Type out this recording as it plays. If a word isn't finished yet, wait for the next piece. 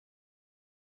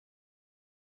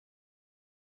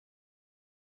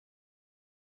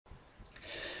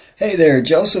Hey there,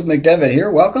 Joseph McDevitt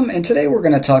here. Welcome, and today we're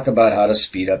going to talk about how to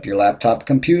speed up your laptop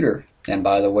computer. And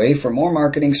by the way, for more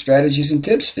marketing strategies and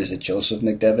tips, visit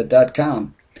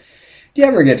josephmcdevitt.com. Do you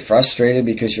ever get frustrated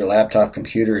because your laptop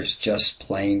computer is just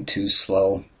plain too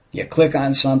slow? You click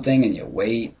on something and you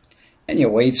wait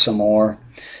some more.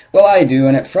 Well, I do,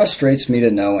 and it frustrates me to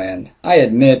no end. I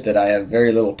admit that I have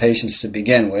very little patience to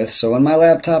begin with, so when my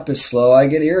laptop is slow, I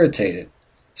get irritated.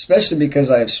 Especially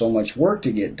because I have so much work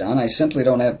to get done, I simply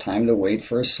don't have time to wait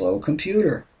for a slow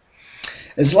computer.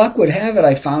 As luck would have it,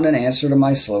 I found an answer to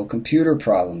my slow computer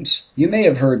problems. You may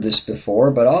have heard this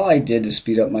before, but all I did to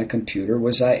speed up my computer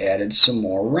was I added some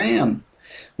more RAM.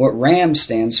 What RAM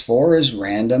stands for is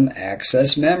Random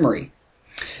Access Memory.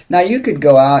 Now you could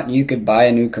go out and you could buy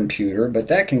a new computer, but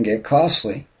that can get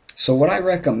costly. So what I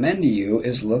recommend to you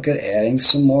is look at adding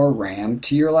some more RAM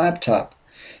to your laptop.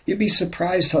 You'd be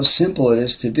surprised how simple it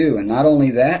is to do, and not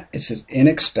only that, it's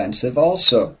inexpensive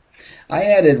also. I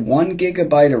added 1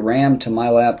 gigabyte of RAM to my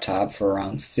laptop for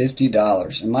around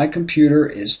 $50, and my computer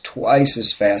is twice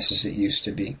as fast as it used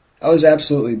to be. I was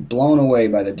absolutely blown away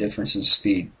by the difference in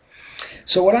speed.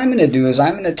 So what I'm going to do is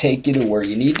I'm going to take you to where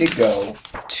you need to go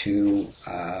to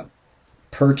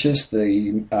purchase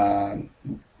the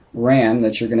RAM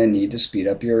that you're going to need to speed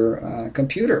up your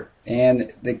computer.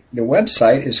 And the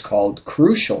website is called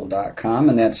Crucial.com,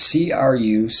 and that's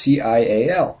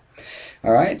Crucial.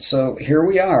 Alright, so here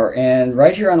we are, and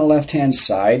right here on the left-hand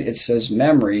side it says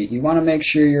Memory. You want to make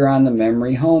sure you're on the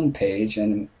Memory home page,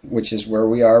 and which is where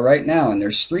we are right now. And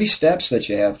there's 3 steps that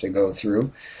you have to go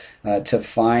through to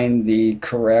find the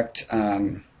correct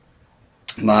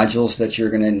modules that you're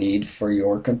going to need for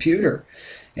your computer.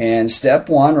 And step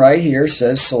 1 right here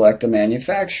says select a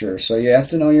manufacturer. So you have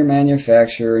to know your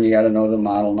manufacturer, and you got to know the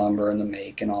model number and the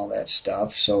make and all that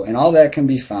stuff. And all that can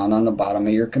be found on the bottom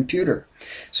of your computer.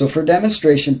 So for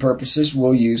demonstration purposes,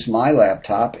 we'll use my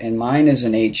laptop, and mine is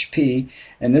an HP.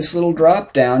 And this little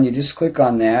drop down, you just click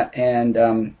on that,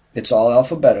 and it's all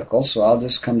alphabetical. So I'll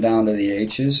just come down to the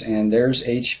H's, and there's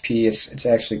HP. It's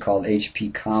actually called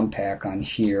HP Compaq on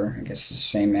here. I guess it's the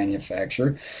same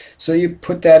manufacturer. So you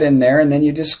put that in there, and then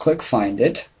you just click Find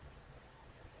It,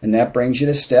 and that brings you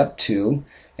to step 2.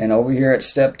 And over here at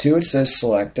step 2 it says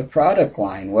select a product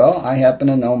line. Well, I happen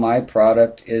to know my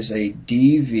product is a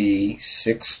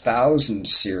DV6000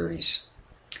 series.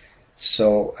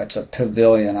 So it's a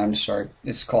Pavilion,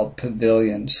 it's called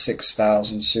Pavilion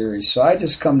 6000 series. So I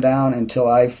just come down until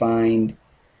I find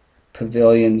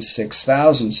Pavilion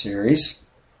 6000 series.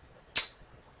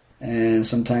 And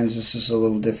sometimes this is a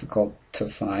little difficult to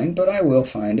find, but I will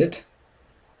find it.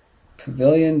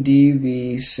 Pavilion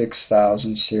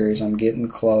DV6000 series. I'm getting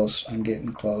close.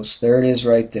 There it is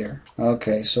right there.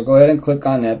 Okay, so go ahead and click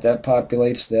on that. That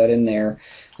populates that in there.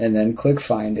 And then click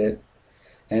Find It.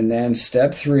 And then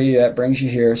step 3, that brings you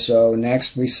here. So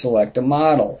next we select a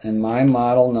model. And my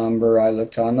model number, I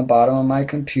looked on the bottom of my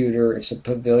computer. It's a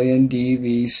Pavilion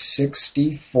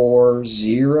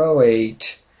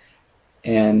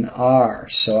DV6408NR.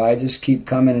 So I just keep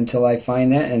coming until I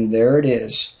find that, and there it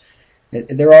is.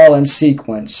 They're all in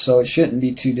sequence, so it shouldn't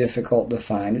be too difficult to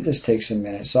find. It just takes a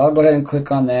minute. So I'll go ahead and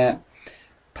click on that,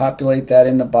 populate that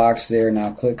in the box there.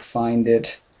 Now click Find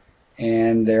It,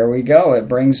 and there we go. It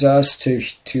brings us to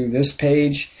this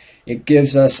page. It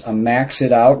gives us a max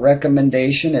it out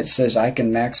recommendation. It says I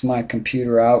can max my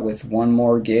computer out with 1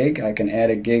 more gig. I can add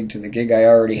a gig to the gig I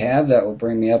already have. That will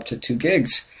bring me up to 2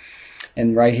 gigs.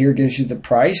 And right here gives you the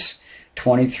price.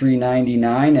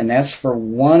 $23.99, and that's for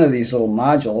one of these little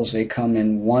modules. They come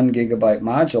in 1 gigabyte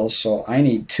modules, so I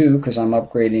need 2 because I'm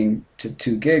upgrading to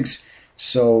 2 gigs.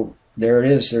 So there it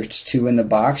is. There's 2 in the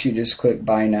box. You just click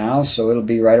Buy Now, so it'll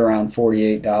be right around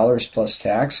 $48 plus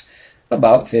tax.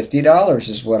 About $50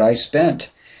 is what I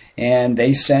spent. And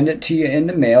they send it to you in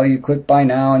the mail. You click Buy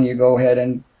Now, and you go ahead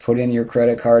and put in your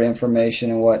credit card information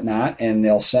and whatnot, and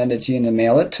they'll send it to you in the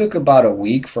mail. It took about a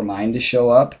week for mine to show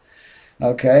up.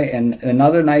 Okay, and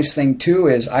another nice thing too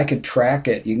is I could track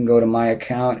it. You can go to my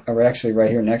account, or actually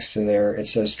right here next to there, it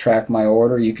says track my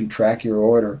order. You can track your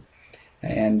order.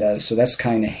 And so that's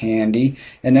kind of handy.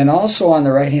 And then also on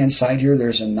the right hand side here,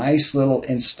 there's a nice little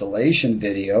installation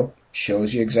video.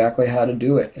 Shows you exactly how to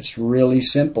do it. It's really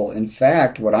simple. In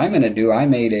fact, what I'm going to do, I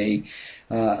made a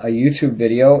YouTube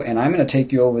video, and I'm going to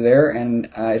take you over there, and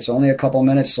it's only a couple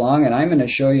minutes long, and I'm going to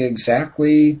show you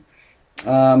exactly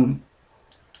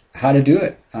how to do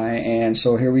it. And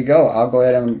so here we go. I'll go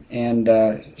ahead and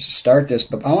start this,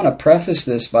 but I want to preface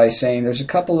this by saying there's a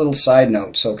couple little side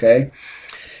notes, okay?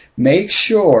 Make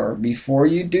sure before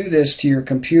you do this to your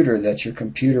computer that your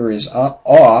computer is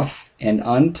off and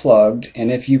unplugged,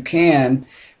 and if you can,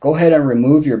 go ahead and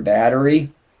remove your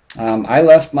battery I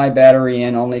left my battery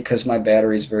in only because my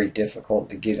battery is very difficult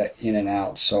to get in and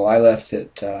out, so I left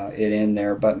it in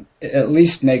there, but at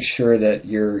least make sure that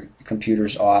your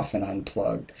computer's off and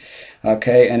unplugged.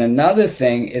 Okay, and another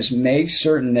thing is make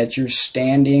certain that you're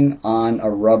standing on a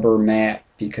rubber mat,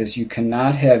 because you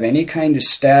cannot have any kind of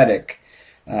static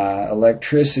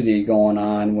electricity going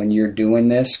on when you're doing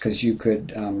this, because you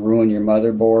could ruin your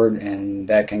motherboard, and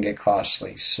that can get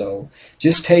costly. So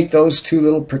just take those two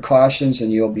little precautions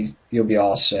and you'll be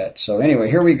all set. So anyway,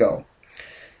 here we go.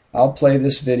 I'll play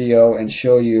this video and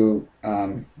show you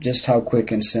just how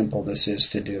quick and simple this is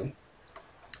to do.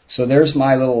 So there's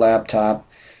my little laptop.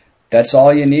 That's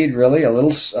all you need, really, a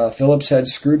little Phillips head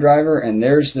screwdriver, and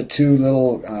there's the 2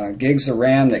 little gigs of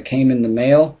RAM that came in the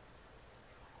mail.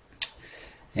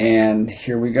 And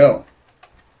here we go.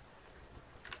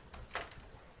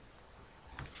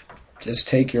 Just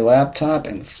take your laptop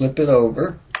and flip it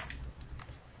over,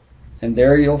 and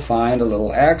there you'll find a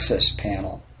little access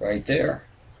panel right there.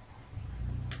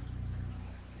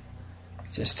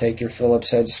 Just take your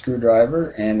Phillips head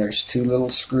screwdriver, and there's 2 little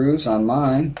screws on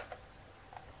mine.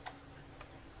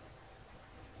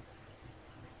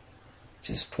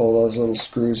 Just pull those little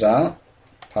screws out,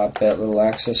 pop that little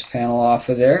access panel off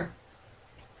of there,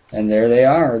 and there they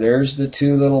are. There's the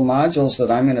 2 little modules that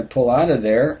I'm going to pull out of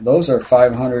there. Those are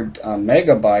 500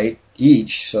 megabyte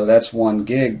each, so that's 1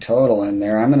 gig total in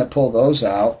there. I'm going to pull those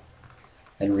out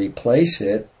and replace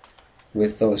it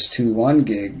with those 2 1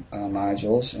 gig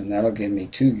modules, and that'll give me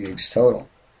 2 gigs total.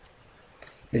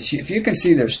 If you can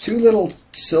see, there's 2 little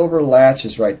silver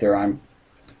latches right there. I'm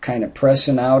kind of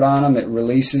pressing out on them. It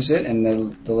releases it, and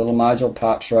the little module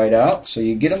pops right out. So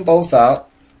you get them both out.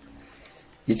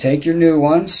 You take your new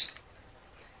ones,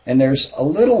 and there's a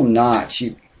little notch.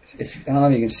 I don't know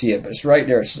if you can see it, but it's right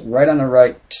there. It's right on the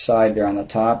right side there on the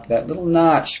top. That little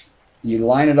notch, you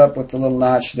line it up with the little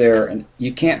notch there, and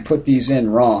you can't put these in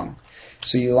wrong.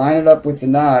 So you line it up with the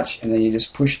notch, and then you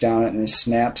just push down it, and it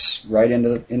snaps right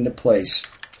into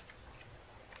place.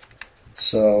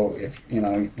 So if,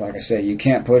 like I say, you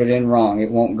can't put it in wrong.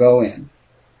 It won't go in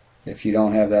if you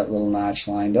don't have that little notch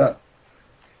lined up.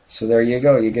 So there you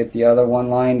go. You get the other one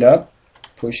lined up,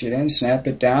 push it in, snap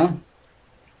it down.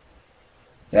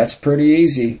 That's pretty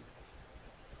easy.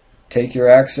 Take your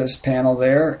access panel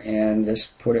there and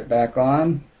just put it back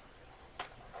on.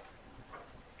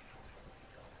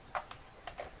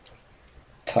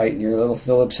 Tighten your little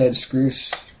Phillips head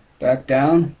screws back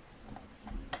down.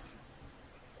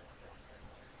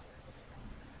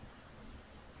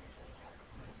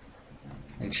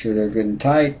 Make sure they're good and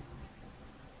tight.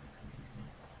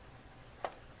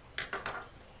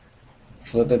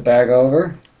 Flip it back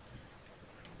over.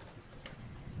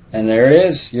 And there it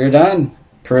is. You're done.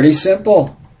 Pretty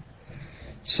simple.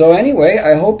 So anyway,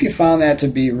 I hope you found that to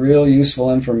be real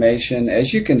useful information.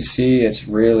 As you can see, it's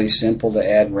really simple to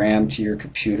add RAM to your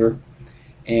computer.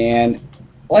 And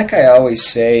like I always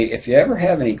say, if you ever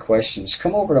have any questions,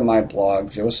 come over to my blog,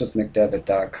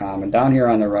 josephmcdevitt.com, and down here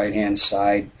on the right hand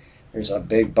side, there's a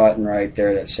big button right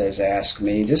there that says Ask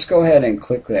Me. Just go ahead and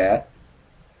click that.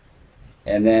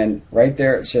 And then right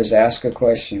there it says Ask a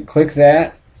Question. Click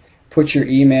that, put your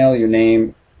email, your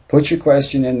name, put your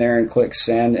question in there and click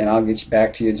Send, and I'll get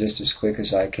back to you just as quick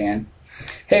as I can.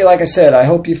 Hey, like I said, I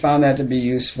hope you found that to be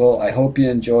useful. I hope you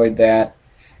enjoyed that.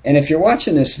 And if you're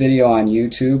watching this video on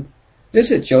YouTube,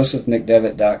 visit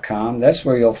josephmcdevitt.com. That's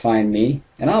where you'll find me,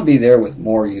 and I'll be there with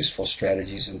more useful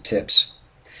strategies and tips.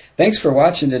 Thanks for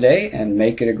watching today, and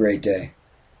make it a great day.